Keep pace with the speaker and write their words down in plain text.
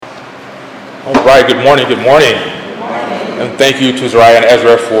All right, good morning, good morning. And thank you to Zariah and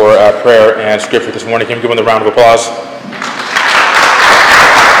Ezra for prayer and scripture this morning. Can we give them a round of applause?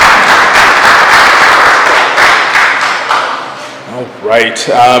 All right,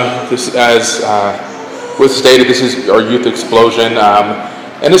 this, as was stated, this is our youth explosion.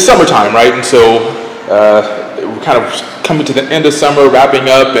 And it's summertime, right? And so we're kind of coming to the end of summer, wrapping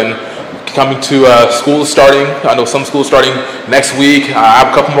up, and coming to school starting. I know some schools starting next week. I have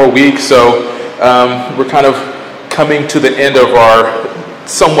a couple more weeks, so we're kind of coming to the end of our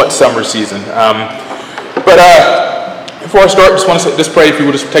somewhat summer season. But before I start, just pray. If you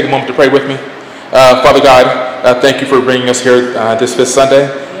would just take a moment to pray with me. Father God, thank you for bringing us here this fifth Sunday.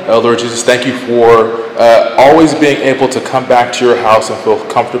 Lord Jesus, thank you for always being able to come back to your house and feel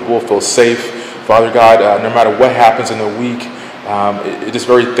comfortable, feel safe. Father God, no matter what happens in the week, it is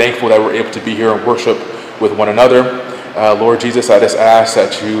very thankful that we're able to be here and worship with one another. Lord Jesus, I just ask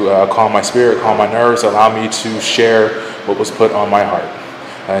that you calm my spirit, calm my nerves, allow me to share what was put on my heart.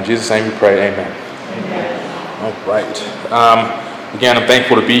 In Jesus' name we pray, amen. Amen. All right. Again, I'm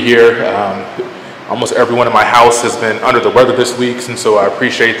thankful to be here. Almost everyone in my house has been under the weather this week, and so I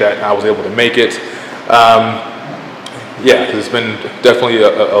appreciate that I was able to make it. Because it's been definitely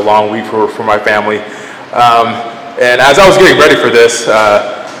a long week for my family. And as I was getting ready for this,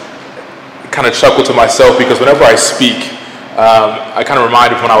 kind of chuckled to myself because whenever I speak, I kind of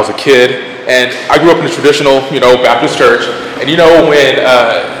reminded when I was a kid, and I grew up in a traditional, Baptist church, and when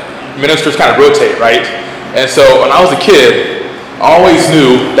ministers kind of rotate, right? And so when I was a kid, I always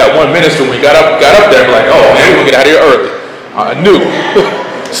knew that one minister, when he got up there, like, oh man, we're gonna get out of here early. I knew.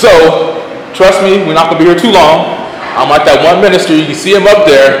 So trust me, we're not gonna be here too long. I'm like that one minister, you can see him up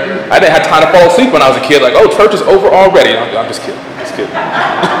there. I didn't have time to fall asleep when I was a kid, like, oh, church is over already. I'm just kidding,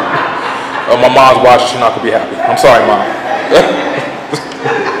 Oh, my mom's watching, she's not gonna be happy. I'm sorry, Mom.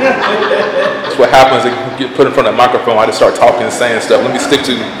 That's what happens when you get put in front of the microphone. I just start talking and saying stuff. Let me stick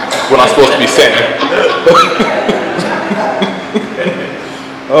to what I'm supposed to be saying.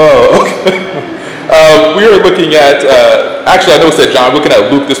 Oh, okay. We are looking at, actually I know it said John, looking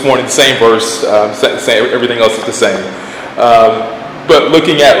at Luke this morning, the same verse, everything else is the same. But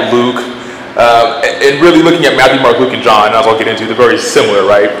looking at Luke, and really looking at Matthew, Mark, Luke, and John, as I'll get into, they're very similar,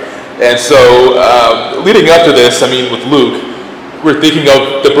 right? And so leading up to this, with Luke, we're thinking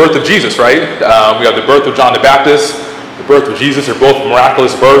of the birth of Jesus, right? We have the birth of John the Baptist, the birth of Jesus, they're both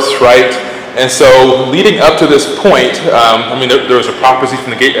miraculous births, right? And so leading up to this point, there was a prophecy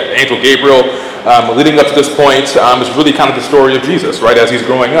from the angel Gabriel. Leading up to this point is really kind of the story of Jesus, right, as he's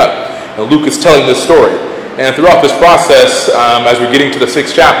growing up. And Luke is telling this story. And throughout this process, as we're getting to the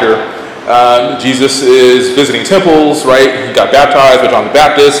 6th chapter, Jesus is visiting temples, right? He got baptized by John the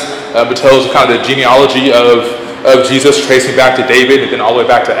Baptist. It tells kind of the genealogy of Jesus, tracing back to David and then all the way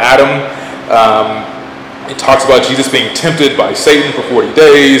back to Adam. It talks about Jesus being tempted by Satan for 40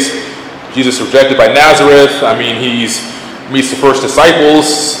 days. Jesus rejected by Nazareth. He meets the first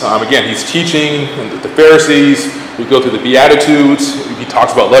disciples. Again, he's teaching the Pharisees. We go through the Beatitudes. He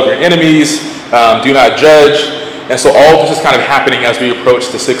talks about love your enemies, do not judge. And so all of this is kind of happening as we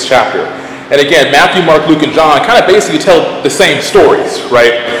approach the 6th chapter. And again, Matthew, Mark, Luke, and John kind of basically tell the same stories,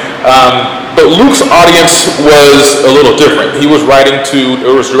 right? But Luke's audience was a little different. It was directed at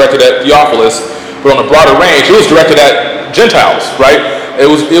Theophilus, but on a broader range, it was directed at Gentiles, right? It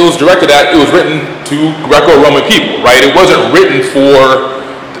was written to Greco-Roman people, right? It wasn't written for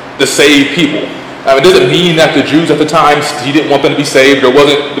the saved people. It doesn't mean that the Jews at the time, he didn't want them to be saved, or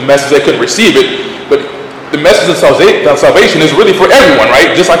wasn't the message they couldn't receive it, but the message of salvation is really for everyone,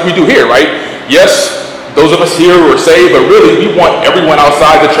 right? Just like we do here, right? Yes, those of us here who are saved, but really we want everyone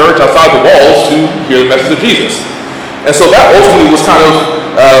outside the church, outside the walls, to hear the message of Jesus. And so that ultimately was kind of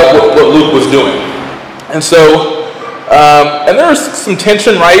what Luke was doing. And so and there's some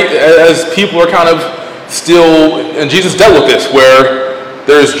tension, right, as people are kind of still, and Jesus dealt with this, where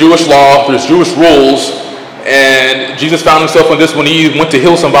there's Jewish law, there's Jewish rules, and Jesus found himself on this when he went to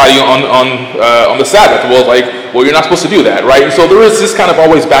heal somebody on the Sabbath. Well, you're not supposed to do that, right? And so there is this kind of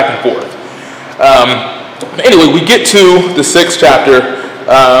always back and forth. Anyway, we get to the 6th chapter,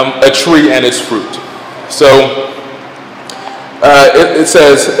 a tree and its fruit. So it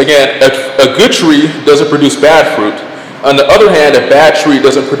says, again, a good tree doesn't produce bad fruit. On the other hand, a bad tree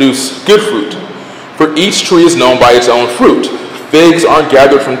doesn't produce good fruit. For each tree is known by its own fruit. Figs aren't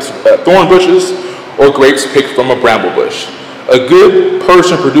gathered from thorn bushes, or grapes picked from a bramble bush. A good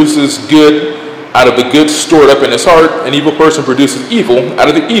person produces good out of the good stored up in his heart. An evil person produces evil out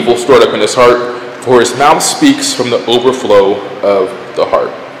of the evil stored up in his heart. For his mouth speaks from the overflow of the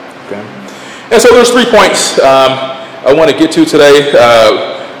heart. Okay? And so there's 3 points I want to get to today.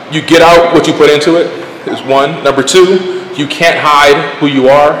 You get out what you put into it, is one. Number two, you can't hide who you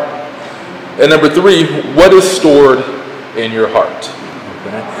are. And number three, what is stored in your heart?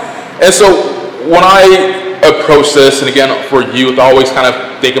 Okay? And so when I approach this, and again, for youth, I always kind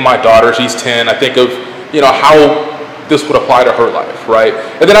of think of my daughter. She's 10. I think of, how this would apply to her life, right?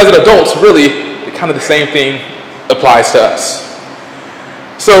 And then as an adult, really, kind of the same thing applies to us.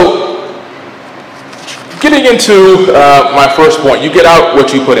 So getting into my first point, you get out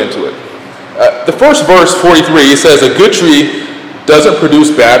what you put into it. The first verse, 43, it says, a good tree doesn't produce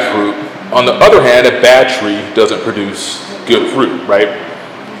bad fruit. On the other hand, a bad tree doesn't produce good fruit, right?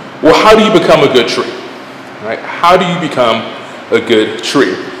 Well, how do you become a good tree? Right? How do you become a good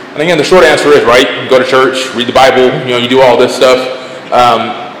tree? And again, the short answer is, right, you go to church, read the Bible, you do all this stuff.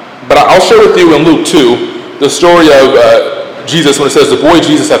 But I'll share with you in Luke 2 the story of Jesus when it says the boy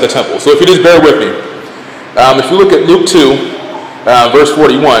Jesus at the temple. So if you just bear with me. If you look at Luke 2, verse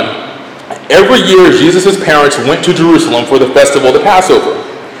 41, every year Jesus' parents went to Jerusalem for the festival of the Passover.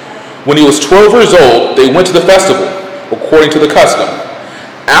 When he was 12 years old, they went to the festival, according to the custom.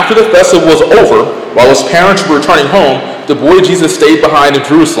 After the festival was over, while his parents were returning home, the boy Jesus stayed behind in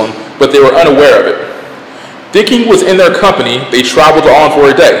Jerusalem, but they were unaware of it. Thinking he was in their company, they traveled on for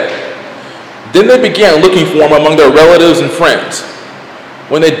a day. Then they began looking for him among their relatives and friends.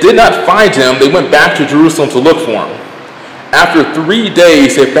 When they did not find him, they went back to Jerusalem to look for him. After 3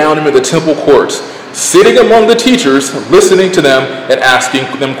 days, they found him in the temple courts, sitting among the teachers, listening to them and asking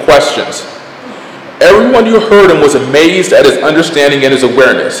them questions. Everyone who heard him was amazed at his understanding and his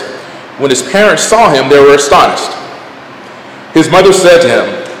awareness. When his parents saw him, they were astonished. His mother said to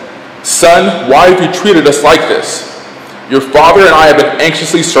him, "Son, why have you treated us like this? Your father and I have been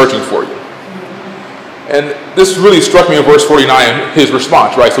anxiously searching for you." And this really struck me in verse 49, his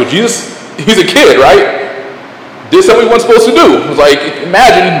response, right? So Jesus, he's a kid, right? Did something he wasn't supposed to do. It was like,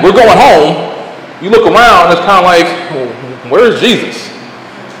 imagine we're going home. You look around, it's kind of like, where's Jesus?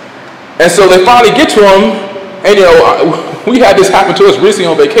 And so they finally get to him, and we had this happen to us recently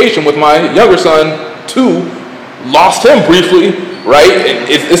on vacation with my younger son, too. Lost him briefly, right?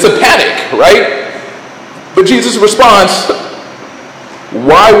 It's a panic, right? But Jesus responds,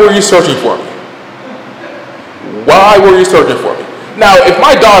 why were you searching for me? Why were you searching for me? Now, if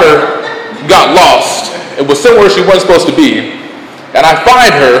my daughter got lost and was somewhere she wasn't supposed to be, and I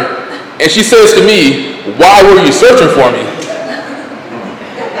find her, and she says to me, why were you searching for me?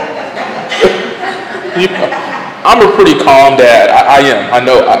 I'm a pretty calm dad. I am. I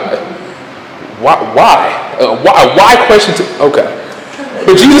know. Why questions? Okay.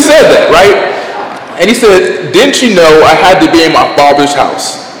 But Jesus said that, right? And he said, didn't you know I had to be in my Father's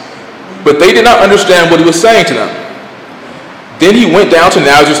house? But they did not understand what he was saying to them. Then he went down to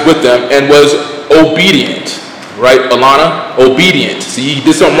Nazareth with them and was obedient. Right, Alana? Obedient. See, he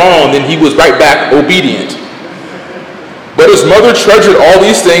did something wrong, then he was right back obedient. But his mother treasured all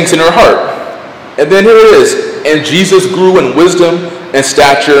these things in her heart. And then here it is. And Jesus grew in wisdom and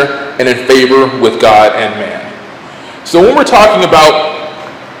stature and in favor with God and man. So when we're talking about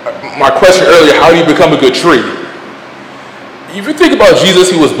my question earlier, how do you become a good tree? If you think about Jesus,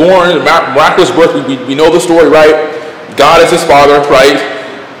 he was born, miraculous birth, we know the story, right? God is his father, right?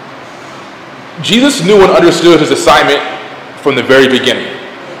 Jesus knew and understood his assignment from the very beginning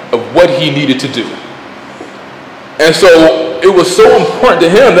of what he needed to do. And so it was so important to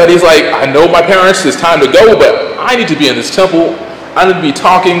him that he's like, I know my parents, it's time to go, but I need to be in this temple. I need to be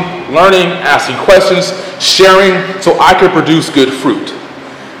talking, learning, asking questions, sharing, so I can produce good fruit.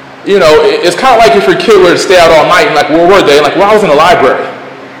 It's kind of like if your kid were to stay out all night and like, where were they? Like, well, I was in the library.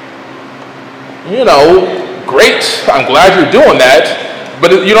 Great, I'm glad you're doing that.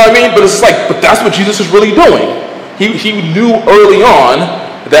 But you know what I mean? But it's like, but that's what Jesus is really doing. He knew early on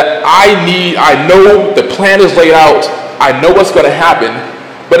that I know the plan is laid out. I know what's going to happen.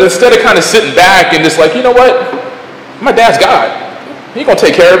 But instead of kind of sitting back and just like, you know what? My dad's God. He's going to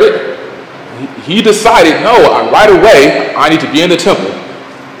take care of it. He decided, no, right away, I need to be in the temple.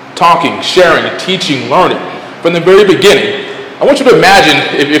 Talking, sharing, teaching, learning. From the very beginning. I want you to imagine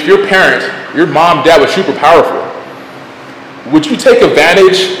if your parent, your mom, dad was super powerful. Would you take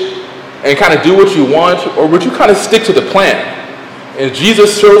advantage and kind of do what you want, or would you kind of stick to the plan? And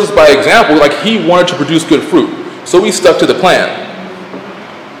Jesus shows us by example, like he wanted to produce good fruit, so he stuck to the plan.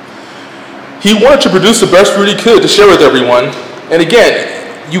 He wanted to produce the best fruit he could to share with everyone, and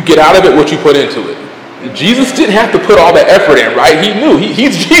again, you get out of it what you put into it. Jesus didn't have to put all that effort in, right? He knew,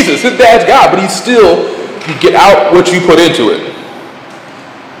 he's Jesus, his dad's God, but you get out what you put into it.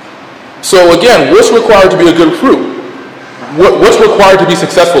 So again, what's required to be a good fruit? What's required to be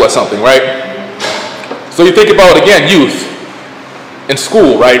successful at something, right? So you think about, again, youth. in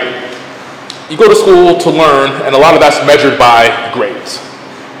school, right? You go to school to learn, and a lot of that's measured by grades.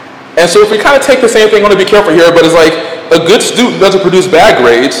 And so if we kind of take the same thing, I want to be careful here, but it's like a good student doesn't produce bad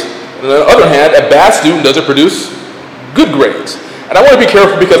grades. And on the other hand, a bad student doesn't produce good grades. And I want to be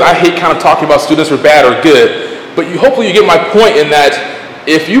careful because I hate kind of talking about students are bad or good. But hopefully you get my point in that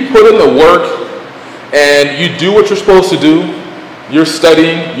if you put in the work and you do what you're supposed to do, you're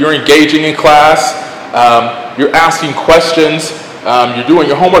studying, you're engaging in class, you're asking questions, you're doing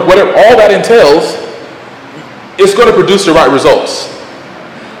your homework, whatever, all that entails, it's going to produce the right results.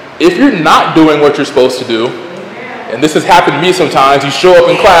 If you're not doing what you're supposed to do, and this has happened to me sometimes, you show up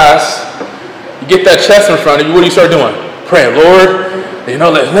in class, you get that chest in front of you, what do you start doing? Praying, Lord,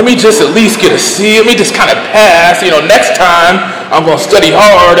 let me just at least get a C, let me just kind of pass, next time I'm going to study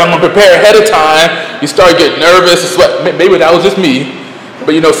hard, I'm going to prepare ahead of time. You start getting nervous, sweat. Maybe that was just me,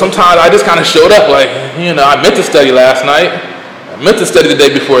 but sometimes I just kind of showed up like, I meant to study last night, I meant to study the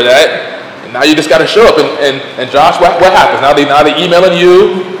day before that, and now you just got to show up, and Josh, what happens? Now they emailing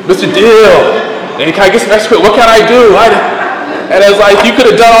you, Mr. Deal, can I get some extra, what can I do? And it's like, you could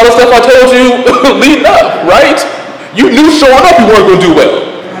have done all the stuff I told you leading up, right? You knew showing up you weren't going to do well.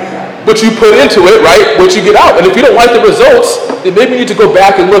 But you put into it, right, what you get out. And if you don't like the results, then maybe you need to go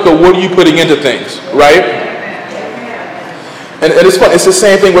back and look at what are you putting into things, right? And it's fun. It's the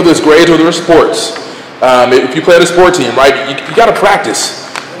same thing whether it's grades or whether it's sports. If you play on a sport team, right, you got to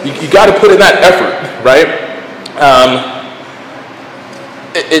practice. You got to put in that effort, right?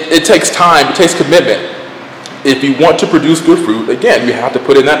 It takes time. It takes commitment. If you want to produce good fruit, again, you have to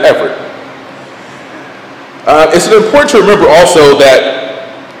put in that effort. It's important to remember also that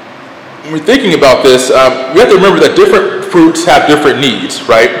when we're thinking about this, we have to remember that different fruits have different needs,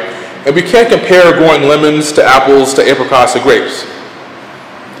 right? And we can't compare growing lemons to apples to apricots to grapes.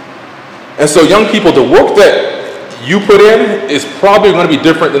 And so young people, the work that you put in is probably going to be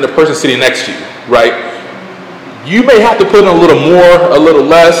different than the person sitting next to you, right? You may have to put in a little more, a little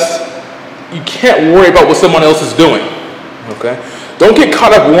less. You can't worry about what someone else is doing, okay? Don't get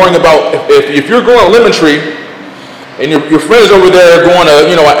caught up worrying about if you're growing a lemon tree and your friends over there growing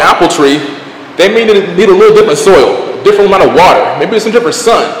an apple tree, they may need a little different soil, a different amount of water, maybe some different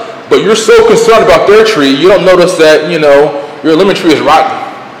sun. But you're so concerned about their tree, you don't notice that your lemon tree is rotten.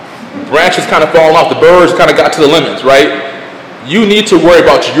 Branches kind of falling off, the birds kind of got to the lemons, right? You need to worry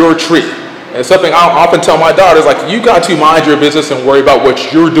about your tree. And something I often tell my daughters, like, you got to mind your business and worry about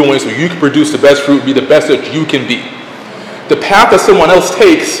what you're doing so you can produce the best fruit, be the best that you can be. The path that someone else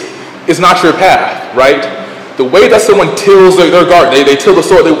takes is not your path, right? The way that someone tills their garden, they till the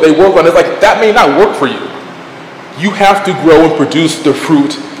soil, they work on it, like, that may not work for you. You have to grow and produce the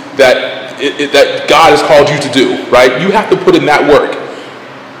fruit that God has called you to do, right? You have to put in that work.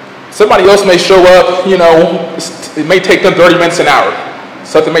 Somebody else may show up, it may take them 30 minutes an hour.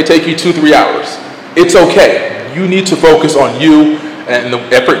 Something may take you 2-3 hours. It's okay. You need to focus on you and the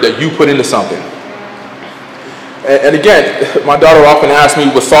effort that you put into something. And again, my daughter often asks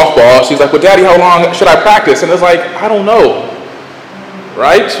me with softball, she's like, well, Daddy, how long should I practice? And it's like, I don't know,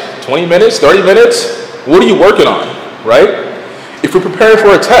 right? 20 minutes, 30 minutes? What are you working on, right? If you're preparing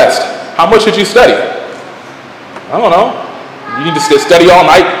for a test, how much did you study? I don't know. You need to study all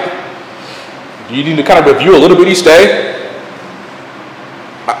night? Do you need to kind of review a little bit each day?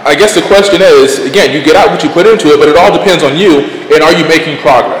 I guess the question is, again, you get out what you put into it, but it all depends on you, and are you making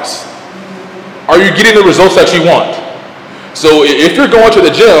progress? Are you getting the results that you want? So if you're going to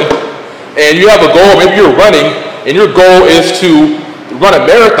the gym and you have a goal, maybe you're running, and your goal is to run a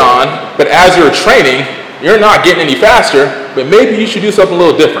marathon, but as you're training, you're not getting any faster, but maybe you should do something a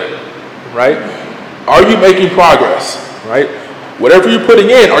little different, right? Are you making progress, right? Whatever you're putting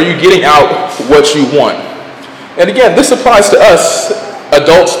in, are you getting out what you want? And again, this applies to us,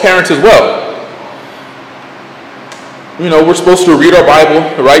 adults, parents as well. We're supposed to read our Bible,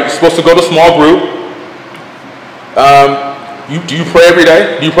 right? You're supposed to go to small group. Do you pray every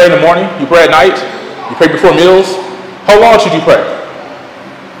day? Do you pray in the morning? You pray at night? You pray before meals? How long should you pray?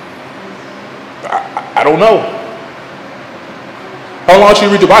 I don't know. How long should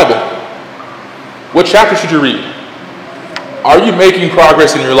you read the Bible? What chapter should you read? Are you making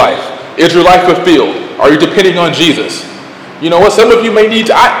progress in your life? Is your life fulfilled? Are you depending on Jesus? You know what? Some of you may need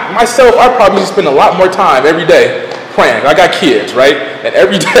to, I probably spend a lot more time every day praying. I got kids, right? And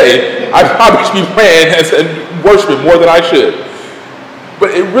every day, I probably should be praying and worshiping more than I should.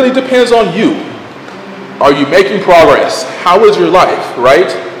 But it really depends on you. Are you making progress? How is your life, right?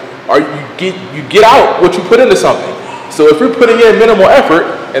 You get out what you put into something. So if you're putting in minimal effort,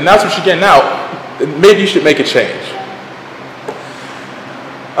 and that's what you're getting out, then maybe you should make a change.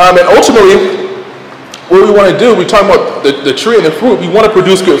 And ultimately, what we want to do, we're talking about the tree and the fruit, we want to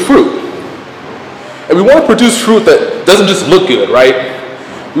produce good fruit. And we want to produce fruit that doesn't just look good, right?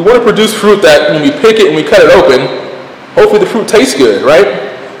 We want to produce fruit that when we pick it and we cut it open, hopefully the fruit tastes good,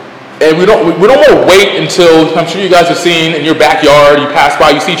 right? And we don't want to wait until, I'm sure you guys have seen in your backyard, you pass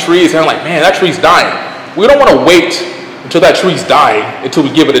by, you see trees, and I'm like, man, that tree's dying. We don't want to wait until that tree's dying until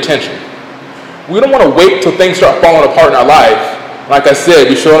we give it attention. We don't want to wait till things start falling apart in our life. Like I said,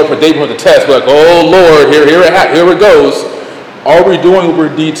 we show up for dating with the test, we're like, oh Lord, here it goes. Are we doing what we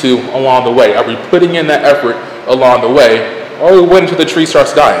need to along the way? Are we putting in that effort along the way? Or are we waiting until the tree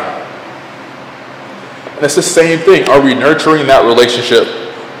starts dying? And it's the same thing. Are we nurturing that relationship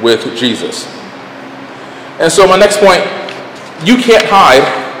with Jesus? And so my next point, you can't hide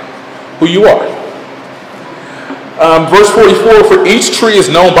who you are. Verse 44, for each tree is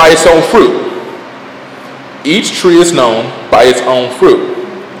known by its own fruit. Each tree is known by its own fruit.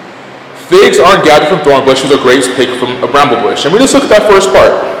 Figs aren't gathered from thorn bushes or grapes picked from a bramble bush. And we just look at that first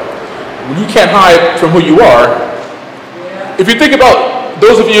part. You can't hide from who you are. If you think about,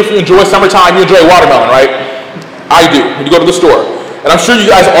 those of you who enjoy summertime, you enjoy watermelon, right? I do, when you go to the store. And I'm sure you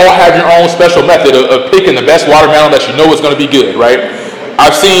guys all have your own special method of picking the best watermelon that you know is going to be good, right?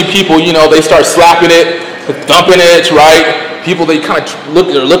 I've seen people, they start slapping it, thumping it, right? People, they kind of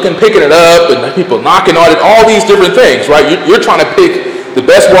they're looking, picking it up, and people knocking on it, all these different things, right? You're trying to pick the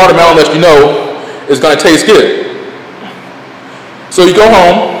best watermelon that you know is going to taste good. So you go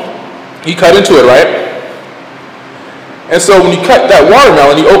home, you cut into it, right? And so when you cut that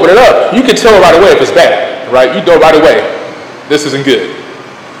watermelon, you open it up, you can tell right away if it's bad, right? You know right away, this isn't good.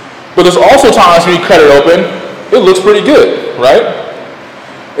 But there's also times when you cut it open, it looks pretty good, right?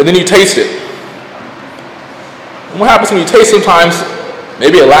 And then you taste it. And what happens when you taste sometimes,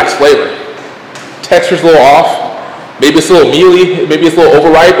 maybe it lacks flavor. Texture's a little off. Maybe it's a little mealy. Maybe it's a little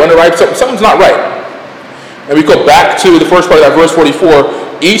overripe, underripe. Something's not right. And we go back to the first part of that verse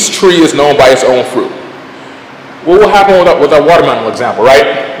 44. Each tree is known by its own fruit. What will happen with our watermelon example, right?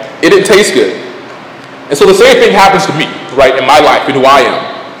 It didn't taste good. And so the same thing happens to me, right, in my life, in who I am.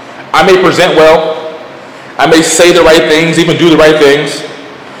 I may present well. I may say the right things, even do the right things.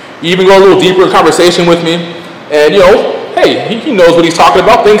 Even go a little deeper in conversation with me. And, hey, he knows what he's talking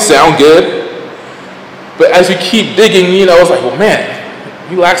about. Things sound good. But as you keep digging, it's like, well, man,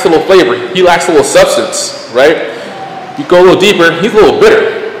 he lacks a little flavor. He lacks a little substance, right? You go a little deeper, he's a little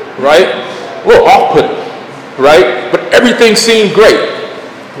bitter, right? A little off-putting, right? But everything seemed great,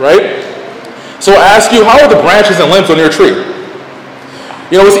 right? So I ask you, how are the branches and limbs on your tree?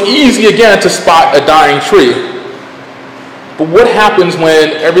 It's easy, again, to spot a dying tree. But what happens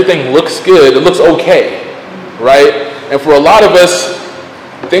when everything looks good, it looks okay, right? And for a lot of us,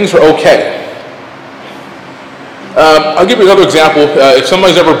 things are okay. I'll give you another example. If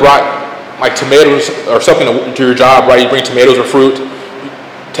somebody's ever brought like tomatoes or something to your job, right? You bring tomatoes or fruit,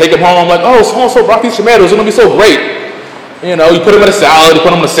 take them home, like, oh, so-and-so brought these tomatoes, they're going to be so great. You put them in a salad, you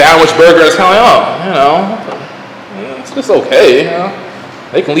put them in a sandwich, burger, it's kind of like, it's just okay.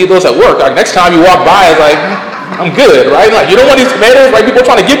 They can leave those at work. Like, next time you walk by, it's like, I'm good, right? Like, you don't want these tomatoes, right? People are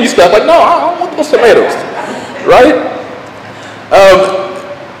trying to give you stuff, like, no, I don't want those tomatoes, right?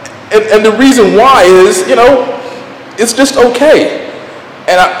 And the reason why is, it's just okay.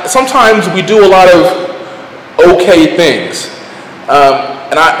 And sometimes we do a lot of okay things.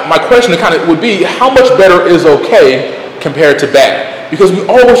 My question would be, how much better is okay compared to bad? Because we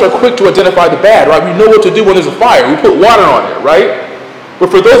always are quick to identify the bad, right? We know what to do when there's a fire. We put water on it, right?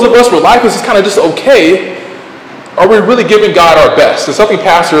 But for those of us where life is kind of just okay, are we really giving God our best? And something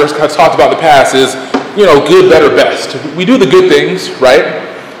pastors have talked about in the past is, good, better, best. We do the good things, right?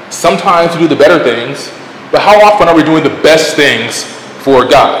 Sometimes we do the better things. But how often are we doing the best things for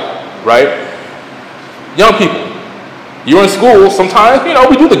God, right? Young people, you're in school, sometimes,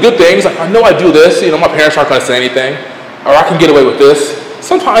 we do the good things. Like, I know I do this, my parents aren't going to say anything. Or I can get away with this.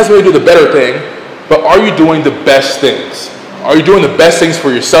 Sometimes we do the better thing, but are you doing the best things? Are you doing the best things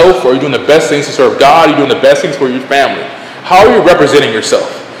for yourself? Or are you doing the best things to serve God? Are you doing the best things for your family? How are you representing yourself?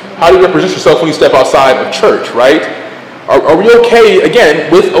 How do you represent yourself when you step outside of church, right? Are we okay,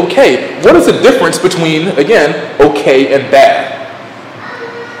 again, with okay? What is the difference between, again, okay and bad?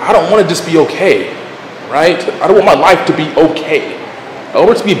 I don't want to just be okay, right? I don't want my life to be okay. I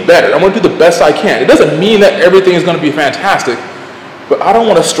want it to be better. I want to do the best I can. It doesn't mean that everything is going to be fantastic, but I don't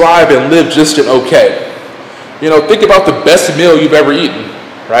want to strive and live just in okay. Think about the best meal you've ever eaten,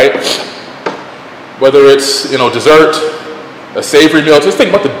 right? Whether it's, dessert, a savory meal, just think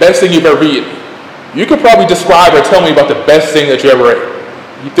about the best thing you've ever eaten. You could probably describe or tell me about the best thing that you ever ate.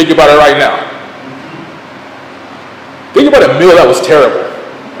 You think about it right now. Think about a meal that was terrible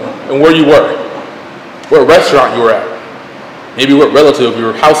and where you were. what restaurant you were at. Maybe what relative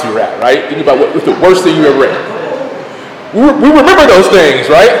or house you were at, right? Think about what's the worst thing you ever ate. We remember those things,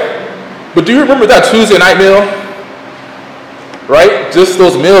 right? But do you remember that Tuesday night meal? Right? Just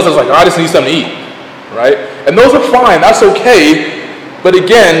those meals that's like, oh, I just need something to eat, right? And those are fine, that's okay. But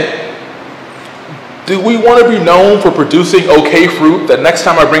again, do we want to be known for producing okay fruit that next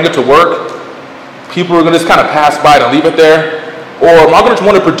time I bring it to work, people are going to just kind of pass by it and leave it there? Or am I going to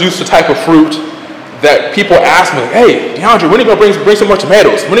want to produce the type of fruit that people ask me, like, hey, DeAndre, when are you going to bring some more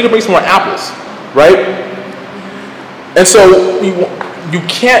tomatoes? When are you going to bring some more apples? Right? And so you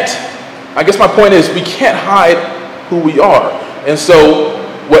can't, I guess my point is, we can't hide who we are. And so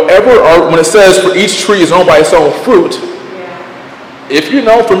when it says for each tree is known by its own fruit, if you're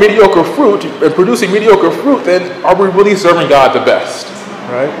known for mediocre fruit and producing mediocre fruit, then are we really serving God the best?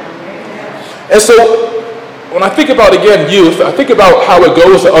 Right? And so when I think about, again, youth, I think about how it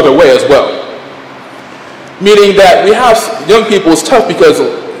goes the other way as well. Meaning that we have young people, it's tough because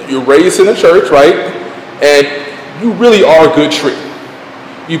you're raised in the church, right? And you really are a good tree.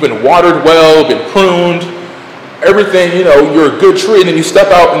 You've been watered well, been pruned, everything, you're a good tree. And then you step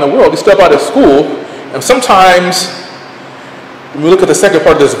out in the world, you step out of school, and sometimes when we look at the second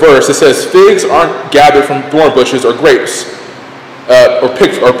part of this verse, it says, figs aren't gathered from thorn bushes or grapes, or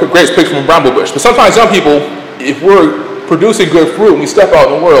grapes picked from a bramble bush. But sometimes young people, if we're producing good fruit and we step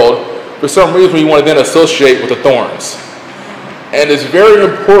out in the world, for some reason we want to then associate with the thorns. And it's very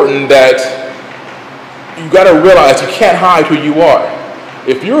important that you got to realize you can't hide who you are.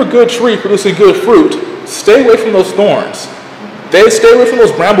 If you're a good tree producing good fruit, stay away from those thorns. Stay away from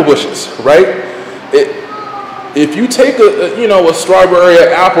those bramble bushes, right? If you take a strawberry, an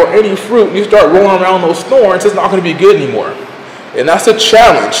apple, or any fruit, and you start rolling around those thorns, it's not going to be good anymore. And that's a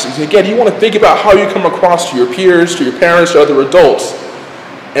challenge. Again, you want to think about how you come across to your peers, to your parents, to other adults.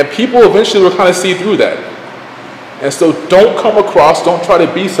 And people eventually will kind of see through that. And so don't try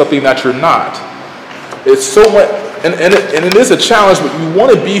to be something that you're not. It's so much, and it is a challenge, but you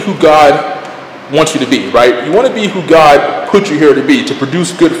want to be who God wants you to be, right? You want to be who God put you here to be, to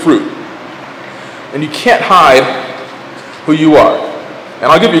produce good fruit. And you can't hide who you are. And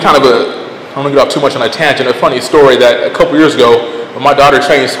I'll give you I don't want to get off too much on a tangent, a funny story that a couple years ago, when my daughter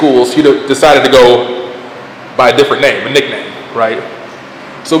changed schools, she decided to go by a different name, a nickname, right?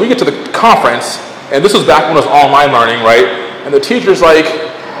 So we get to the conference, and this was back when it was online learning, right? And the teacher's like,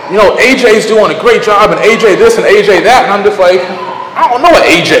 AJ's doing a great job, and AJ this and AJ that, and I'm just like, I don't know an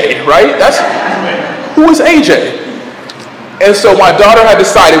AJ, right? Who is AJ? And so my daughter had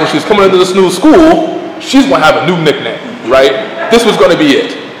decided when she was coming into this new school, she's going to have a new nickname, right? This was going to be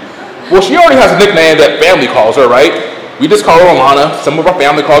it. Well, she already has a nickname that family calls her, right? We just call her Alana. Some of our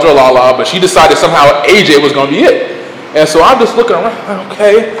family calls her Lala, but she decided somehow AJ was going to be it. And so I'm just looking around,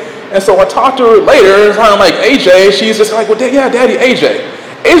 okay. And so I talked to her later, and I'm like, AJ, she's just like, well, yeah, Daddy, AJ.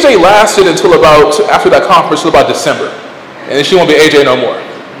 AJ lasted until after that conference, until about December. And then she won't be AJ no more.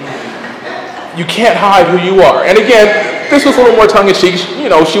 You can't hide who you are. And again, this was a little more tongue-in-cheek.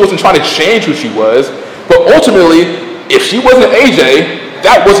 She wasn't trying to change who she was. But ultimately, if she wasn't AJ,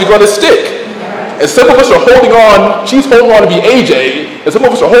 that wasn't going to stick. And some of us are holding on, she's holding on to be AJ, and some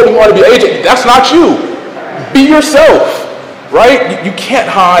of us are holding on to be AJ. That's not you. Be yourself, right? You can't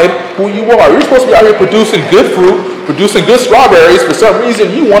hide who you are. You're supposed to be out here producing good fruit, producing good strawberries. For some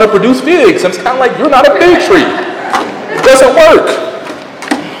reason, you want to produce figs. And it's kind of like, you're not a fig tree. It doesn't work.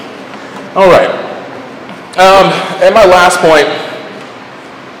 All right. And my last point,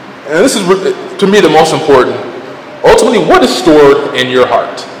 and this is, to me, the most important. Ultimately, what is stored in your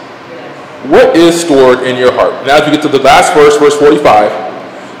heart? What is stored in your heart? Now, as we get to the last verse, verse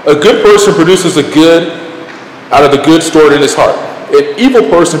 45, a good person produces a good out of the good stored in his heart. An evil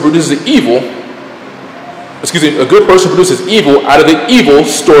person produces evil. A good person produces evil out of the evil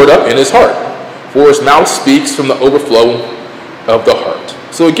stored up in his heart. For his mouth speaks from the overflow of the heart.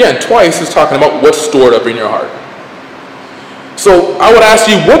 So again, twice it's talking about what's stored up in your heart. So I would ask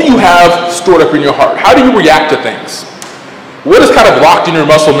you, what do you have stored up in your heart? How do you react to things? What is kind of locked in your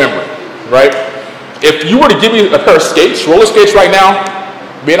muscle memory, right? If you were to give me a pair of skates, roller skates right now,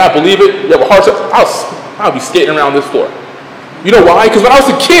 you may not believe it, you have a hard time, I'll be skating around this floor. You know why? Because when I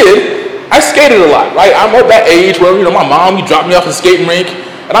was a kid, I skated a lot, right? I'm at that age where, my mom, you dropped me off at the skating rink,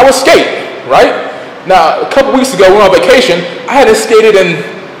 and I would skate, right? Now, a couple weeks ago, we went on vacation, I hadn't skated in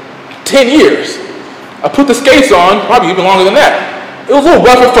 10 years. I put the skates on, probably even longer than that. It was a little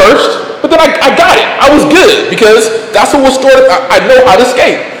rough at first, but then I got it. I was good, because that's what was stored. I know how to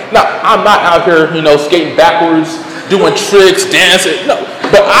skate. Now, I'm not out here, skating backwards, doing tricks, dancing, no.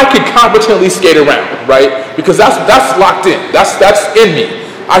 But I could competently skate around, right? Because that's locked in. That's in me.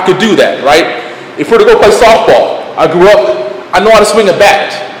 I could do that, right? If we were to go play softball, I grew up, I know how to swing a bat,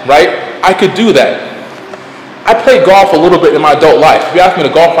 right? I could do that. I played golf a little bit in my adult life. If you ask me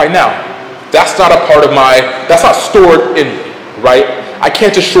to golf right now, that's not a part of that's not stored in me, right? I can't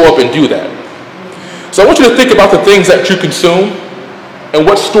just show up and do that. So I want you to think about the things that you consume and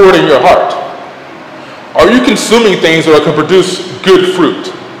what's stored in your heart. Are you consuming things that can produce good fruit?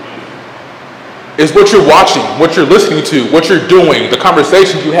 Is what you're watching, what you're listening to, what you're doing, the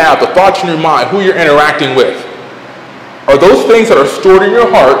conversations you have, the thoughts in your mind, who you're interacting with, are those things that are stored in your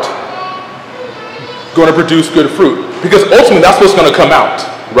heart going to produce good fruit? Because ultimately that's what's going to come out,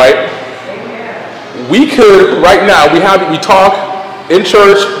 right? We could, right now, we talk in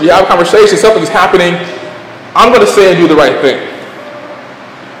church, we have conversations, something's happening, I'm going to say and do the right thing.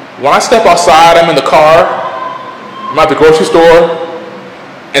 When I step outside, I'm in the car, I'm at the grocery store,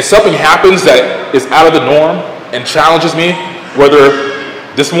 and something happens that is out of the norm and challenges me, whether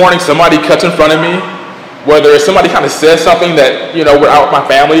this morning somebody cuts in front of me, whether somebody kind of says something that, we're out with my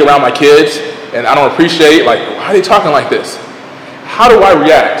family, around my kids, and I don't appreciate, like, why are they talking like this? How do I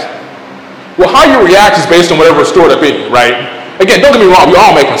react? Well, how you react is based on whatever is stored up in you, right? Again, don't get me wrong, we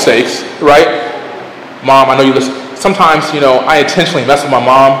all make mistakes, right? Mom, I know you listen. Sometimes, I intentionally mess with my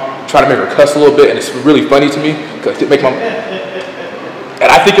mom, try to make her cuss a little bit, and it's really funny to me, because and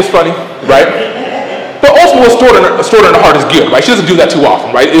I think it's funny, right? But ultimately, what's stored in her heart is good, right? She doesn't do that too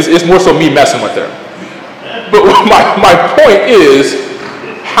often, right? It's more so me messing with her. But my point is,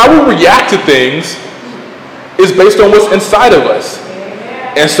 how we react to things is based on what's inside of us.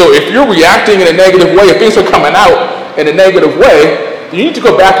 And so if you're reacting in a negative way, if things are coming out in a negative way, you need to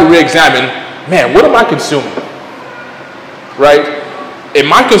go back and re-examine, man, what am I consuming? Right?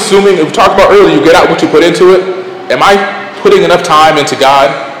 Am I consuming, we talked about earlier, you get out what you put into it. Am I putting enough time into God,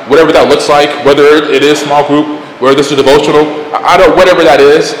 whatever that looks like, whether it is small group, whether this is devotional, whatever that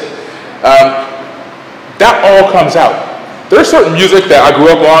is, that all comes out. There's certain music that I grew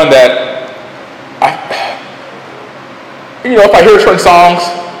up on that if I hear certain songs,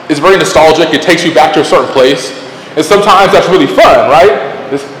 it's very nostalgic. It takes you back to a certain place. And sometimes that's really fun, right?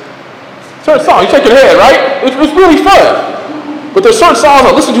 Certain songs, you shake your head, right? It's really fun. But there's certain songs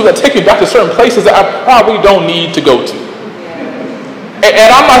I listen to that take me back to certain places that I probably don't need to go to.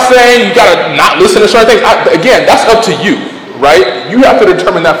 And I'm not saying you gotta not listen to certain things. Again, that's up to you, right? You have to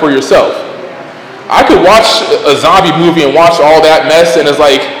determine that for yourself. I could watch a zombie movie and watch all that mess, and it's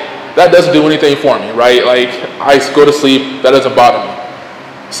like, that doesn't do anything for me, right? Like, I go to sleep, that doesn't bother me.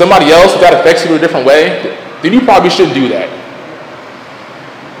 Somebody else, that affects you in a different way, then you probably shouldn't do that.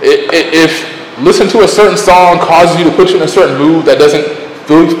 If listen to a certain song causes you to put you in a certain mood that doesn't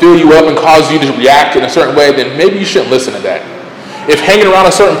fill you up and causes you to react in a certain way, then maybe you shouldn't listen to that. If hanging around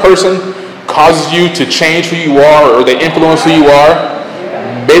a certain person causes you to change who you are or they influence who you are,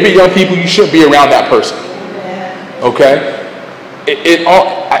 maybe young people, you shouldn't be around that person. Okay?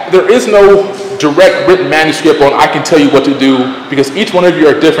 There is no direct written manuscript on I can tell you what to do, because each one of you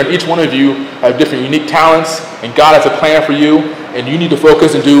are different. Each one of you have different unique talents, and God has a plan for you, and you need to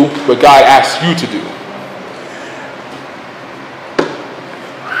focus and do what God asks you to do.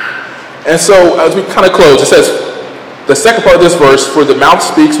 And so as we kind of close, it says, the second part of this verse, for the mouth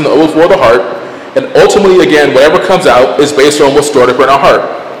speaks from the overflow of the heart, and ultimately, again, whatever comes out is based on what's stored up in our heart.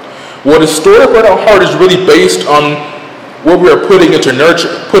 What is stored up in our heart is really based on what we are putting into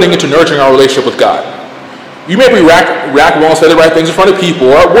nurturing our relationship with God. You may react well and say the right things in front of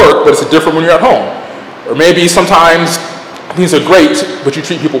people or at work, but it's different when you're at home. Or maybe sometimes things are great, but you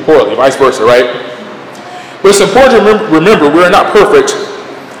treat people poorly, vice versa, right? But it's important to remember we are not perfect,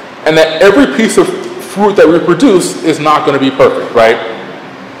 and that every piece of fruit that we produce is not going to be perfect, right?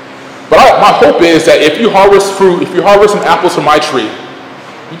 But my hope is that if you harvest fruit, if you harvest some apples from my tree,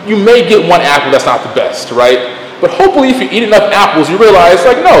 you may get one apple that's not the best, right? But hopefully if you eat enough apples, you realize,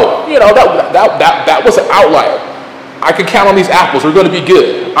 like, no, that was an outlier. I can count on these apples. They're going to be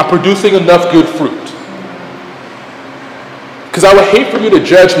good. I'm producing enough good fruit. Because I would hate for you to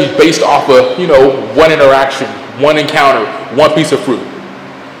judge me based off of, one interaction, one encounter, one piece of fruit.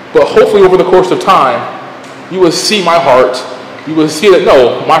 But hopefully over the course of time, you will see my heart. You will see that,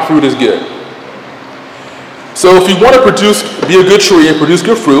 no, my fruit is good. So if you want to be a good tree and produce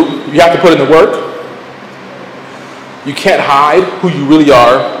good fruit, you have to put in the work. You can't hide who you really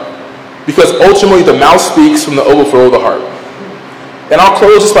are, because ultimately the mouth speaks from the overflow of the heart. And I'll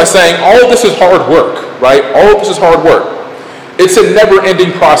close this by saying all of this is hard work, right? All of this is hard work. It's a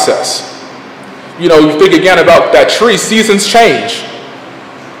never-ending process. You think again about that tree, seasons change.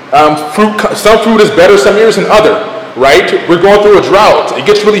 Some fruit is better some years than other, right? We're going through a drought. It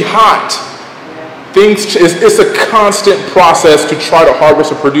gets really hot. It's a constant process to try to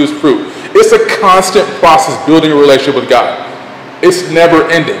harvest and produce fruit. It's a constant process building a relationship with God. It's never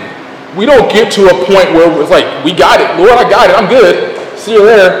ending. We don't get to a point where it's like, we got it. Lord, I got it. I'm good. See you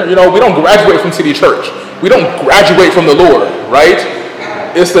there. We don't graduate from City Church. We don't graduate from the Lord, right?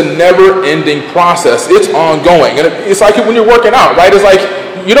 It's a never-ending process. It's ongoing. And it's like when you're working out, right? It's like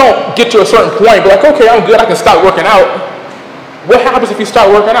you don't get to a certain point, but like, okay, I'm good. I can stop working out. What happens if you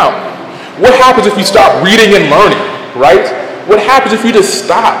stop working out? What happens if you stop reading and learning, right? What happens if you just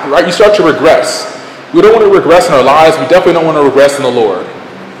stop, right? You start to regress. We don't want to regress in our lives. We definitely don't want to regress in the Lord.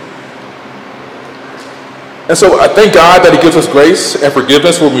 And so I thank God that he gives us grace and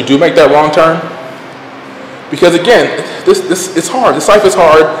forgiveness when we do make that wrong turn. Because again, this it's hard. This life is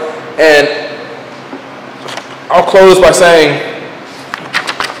hard. And I'll close by saying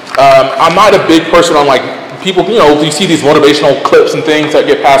I'm not a big person on like people, you see these motivational clips and things that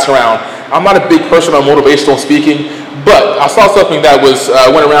get passed around. I'm not a big person on motivational speaking, but I saw something that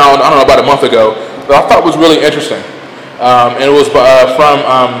went around, I don't know, about a month ago that I thought was really interesting. And it was from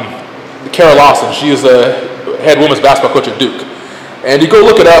Kara Lawson. She is a head women's basketball coach at Duke. And you go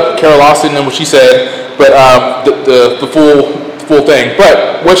look it up, Kara Lawson, and what she said, but the full thing.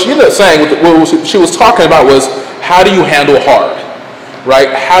 But what she ended up saying, what she was talking about was, how do you handle hard,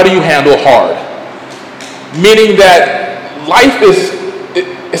 right? How do you handle hard? Meaning that life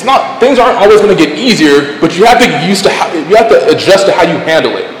it's not, things aren't always going to get easier, but you have to adjust to how you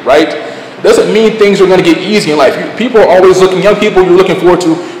handle it, right? Doesn't mean things are going to get easy in life. People are always young people you're looking forward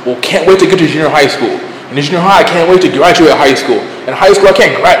to, well, can't wait to get to junior high school. In junior high, I can't wait to graduate high school. In high school, I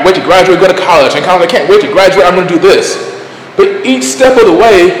can't wait to graduate, go to college. In college, I can't wait to graduate, I'm going to do this. But each step of the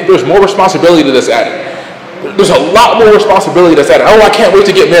way, there's more responsibility that's added. There's a lot more responsibility that's added. Oh, I can't wait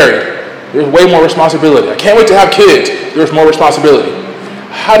to get married. There's way more responsibility. I can't wait to have kids. There's more responsibility.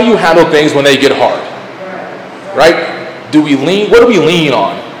 How do you handle things when they get hard? Right? What do we lean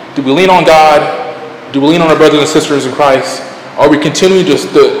on? Do we lean on God? Do we lean on our brothers and sisters in Christ? Are we continuing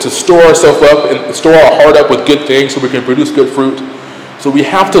to store ourselves up and store our heart up with good things so we can produce good fruit? So we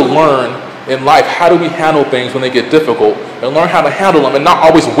have to learn in life, how do we handle things when they get difficult, and learn how to handle them and not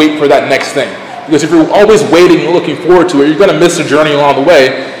always wait for that next thing. Because if you're always waiting and looking forward to it, you're going to miss the journey along the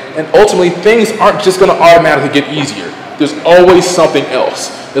way. And ultimately, things aren't just going to automatically get easier. There's always something else.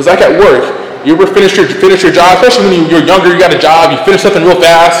 It's like at work. You ever finish your job, especially when you're younger, you got a job, you finish something real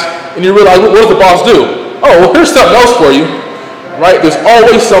fast, and you realize, what does the boss do? Oh, well, here's something else for you. Right? There's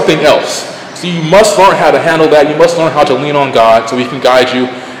always something else. So you must learn how to handle that. You must learn how to lean on God so he can guide you.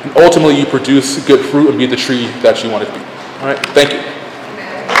 And ultimately, you produce good fruit and be the tree that you want to be. All right? Thank you.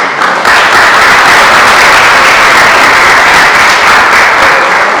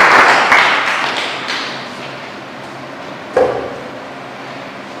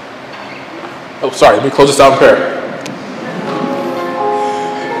 Oh, sorry. Let me close this out in prayer.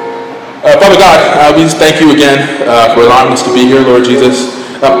 Father God, we just thank you again for allowing us to be here, Lord Jesus.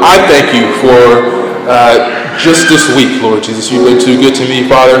 I thank you for just this week, Lord Jesus. You've been too good to me,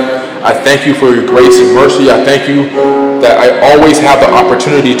 Father. I thank you for your grace and mercy. I thank you that I always have the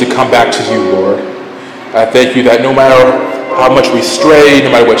opportunity to come back to you, Lord. I thank you that no matter how much we stray,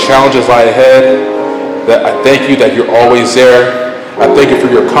 no matter what challenges lie ahead, that I thank you that you're always there. I thank you for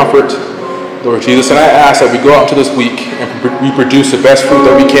your comfort, Lord Jesus. And I ask that we go out into this week and we produce the best fruit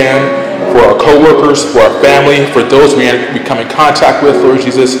that we can for our co-workers, for our family, for those we come in contact with, Lord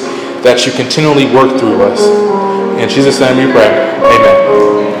Jesus, that you continually work through us. In Jesus' name we pray. Amen.